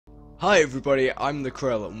Hi everybody, I'm the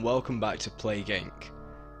Krill and welcome back to Plague Inc.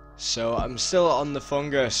 So I'm still on the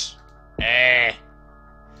fungus.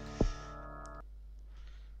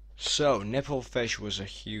 So nipplefish was a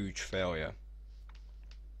huge failure.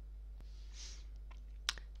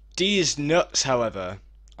 These nuts, however,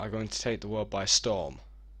 are going to take the world by storm.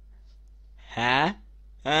 Huh?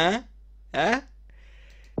 Huh? Huh?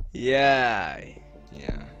 Yeah.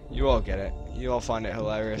 You all get it. You all find it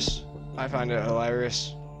hilarious. I find it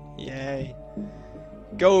hilarious. Yay.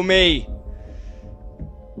 Go me!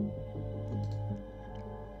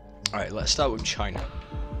 Alright, let's start with China.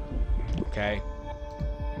 Okay.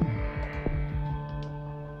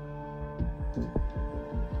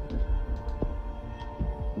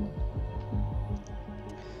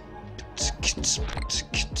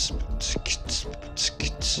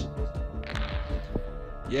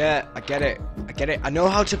 Yeah, I get it. I know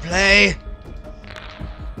how to play!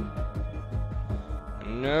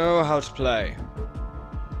 Know how to play.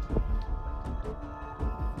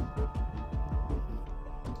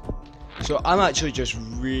 So I'm actually just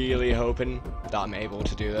really hoping that I'm able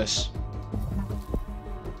to do this,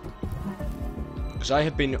 because I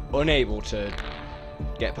have been unable to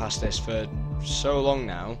get past this for so long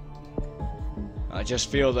now. I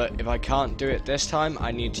just feel that if I can't do it this time,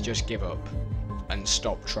 I need to just give up and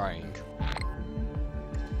stop trying.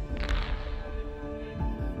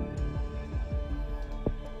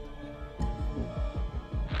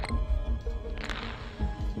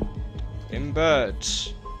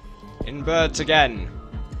 In birds again.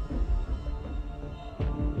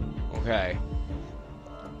 Okay.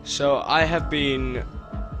 So I have been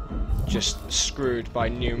just screwed by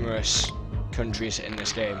numerous countries in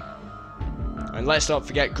this game. And let's not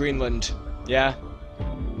forget Greenland. Yeah.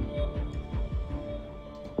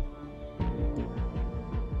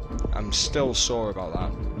 I'm still sore about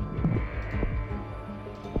that.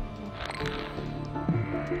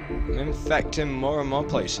 I'm infecting more and more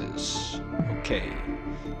places. Okay.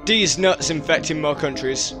 These nuts infecting more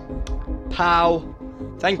countries. Pow.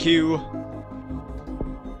 Thank you.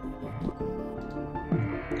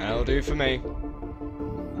 That'll do for me.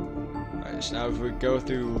 Right, so now if we go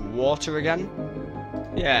through water again.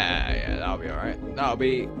 Yeah, that'll be alright. That'll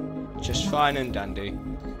be just fine and dandy.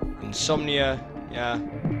 Insomnia, yeah.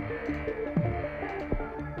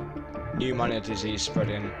 New manner disease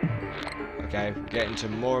spreading. Okay, getting to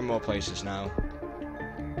more and more places now.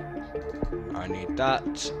 I need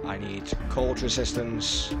that. I need cold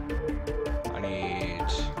resistance. I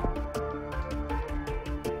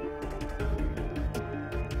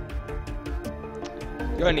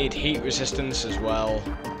need heat resistance as well.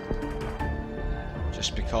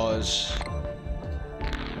 Just because.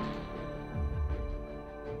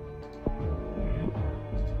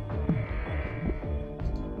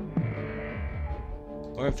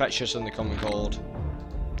 More infectious than the common cold.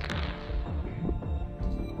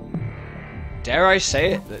 Dare I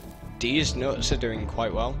say it that these nuts are doing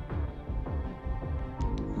quite well?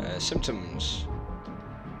 Symptoms.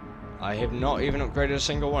 I have not even upgraded a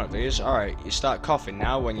single one of these. Alright, you start coughing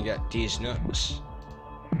now when you get these nuts.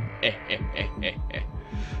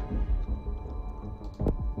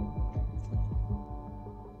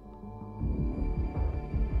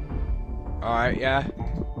 Alright, yeah.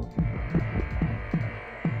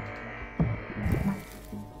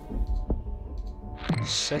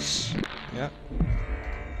 Sis. Yeah.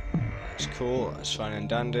 That's cool. That's fine and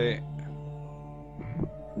dandy.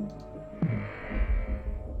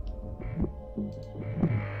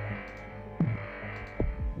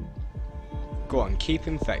 Go on, keep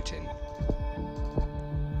infecting.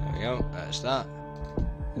 There we go. That's that.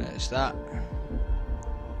 There's that.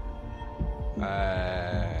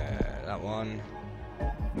 That one.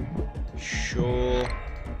 Sure.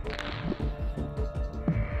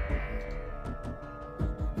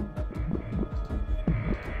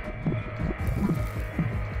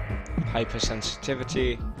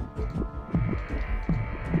 Hypersensitivity.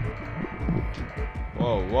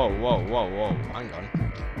 Whoa. Hang on.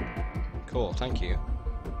 Cool, thank you.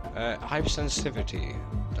 Hypersensitivity.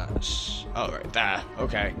 That's... oh, right there.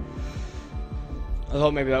 Okay. I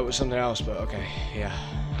thought maybe that was something else, but okay. Yeah.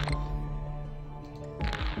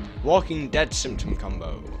 Walking Dead symptom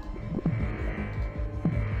combo.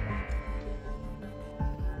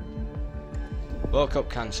 World Cup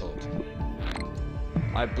cancelled.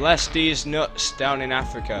 I bless these nuts down in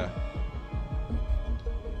Africa.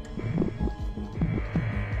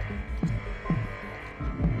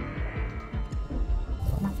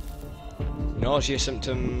 Nausea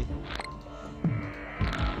symptom.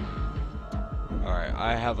 Alright,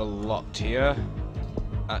 I have a lot here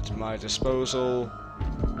at my disposal.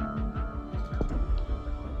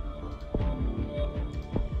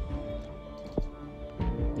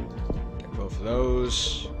 of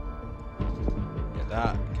those. Get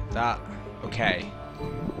that, get that. Okay.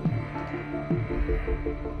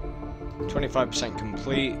 25%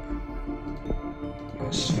 complete.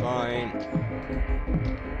 That's fine.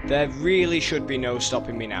 There really should be no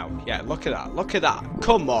stopping me now. Yeah, look at that. Look at that.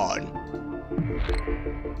 Come on.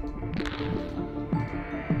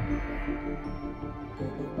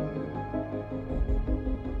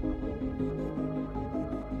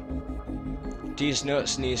 These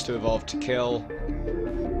nuts needs to evolve to kill.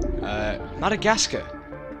 Madagascar.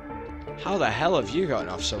 How the hell have you gotten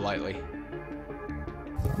off so lightly?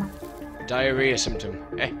 Diarrhea symptom.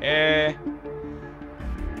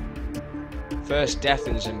 First death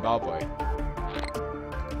in Zimbabwe.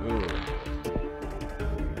 Ooh.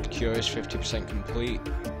 The cure is 50% complete.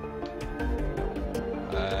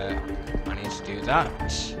 I need to do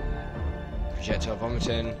that. Projectile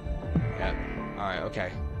vomiting. Yep. Alright,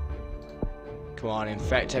 okay. Come on,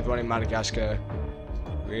 infect everyone in Madagascar.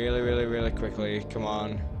 Really, really, really quickly. Come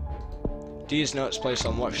on. These nuts placed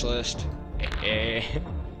on watch list.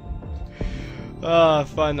 Oh, I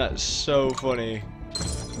find that so funny.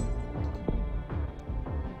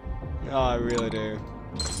 Oh, I really do.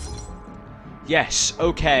 Yes,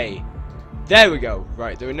 okay. There we go.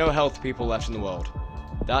 Right, there are no healthy people left in the world.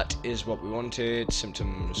 That is what we wanted.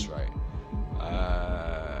 Symptoms, right.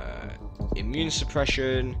 Immune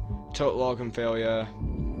suppression, total organ failure.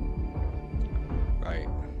 Right.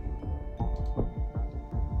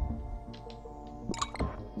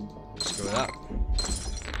 Let's go with that.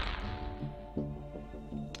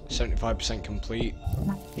 75% complete.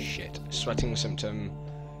 Shit. Sweating symptom.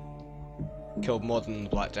 Killed more than the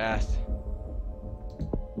Black Death.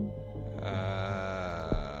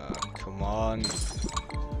 Come on.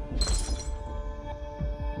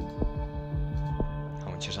 How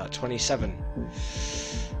much is that? 27.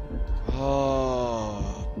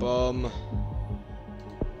 Oh, bum.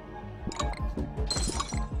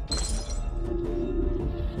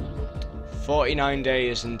 "49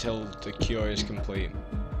 days until the cure is complete.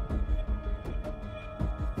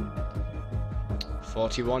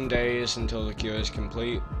 41 days until the cure is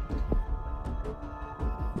complete.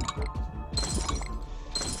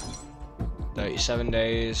 37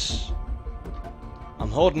 days. I'm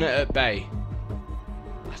holding it at bay.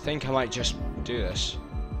 I think I might just do this.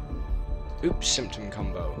 Oops, symptom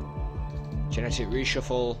combo. Genetic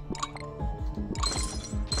reshuffle.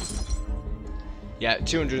 Yeah,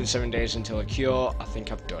 207 days until a cure. I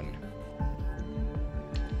think I've done.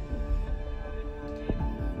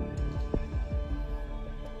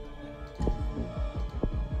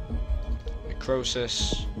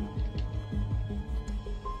 Necrosis.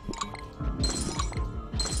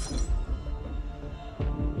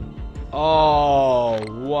 Oh,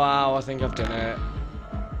 wow, I think I've done it.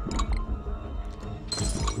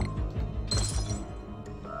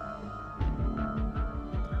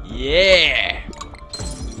 Yeah!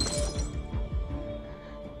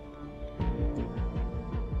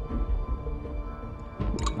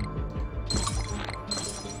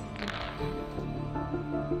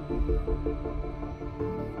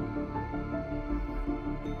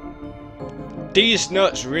 These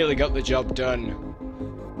nuts really got the job done.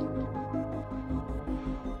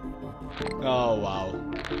 Oh wow.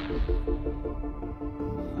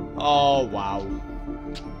 Oh wow.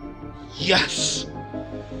 Yes!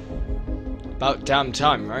 About damn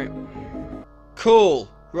time, right? Cool.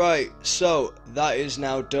 Right, so that is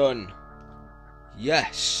now done.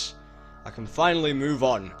 Yes! I can finally move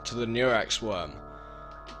on to the Neurox worm.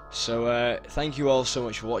 So, thank you all so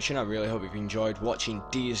much for watching. I really hope you've enjoyed watching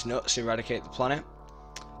these nuts eradicate the planet.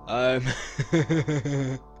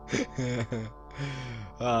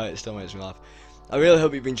 It still makes me laugh. I really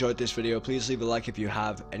hope you've enjoyed this video. Please leave a like if you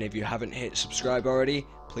have, and if you haven't hit subscribe already,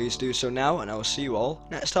 please do so now, and I will see you all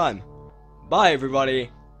next time. Bye, everybody!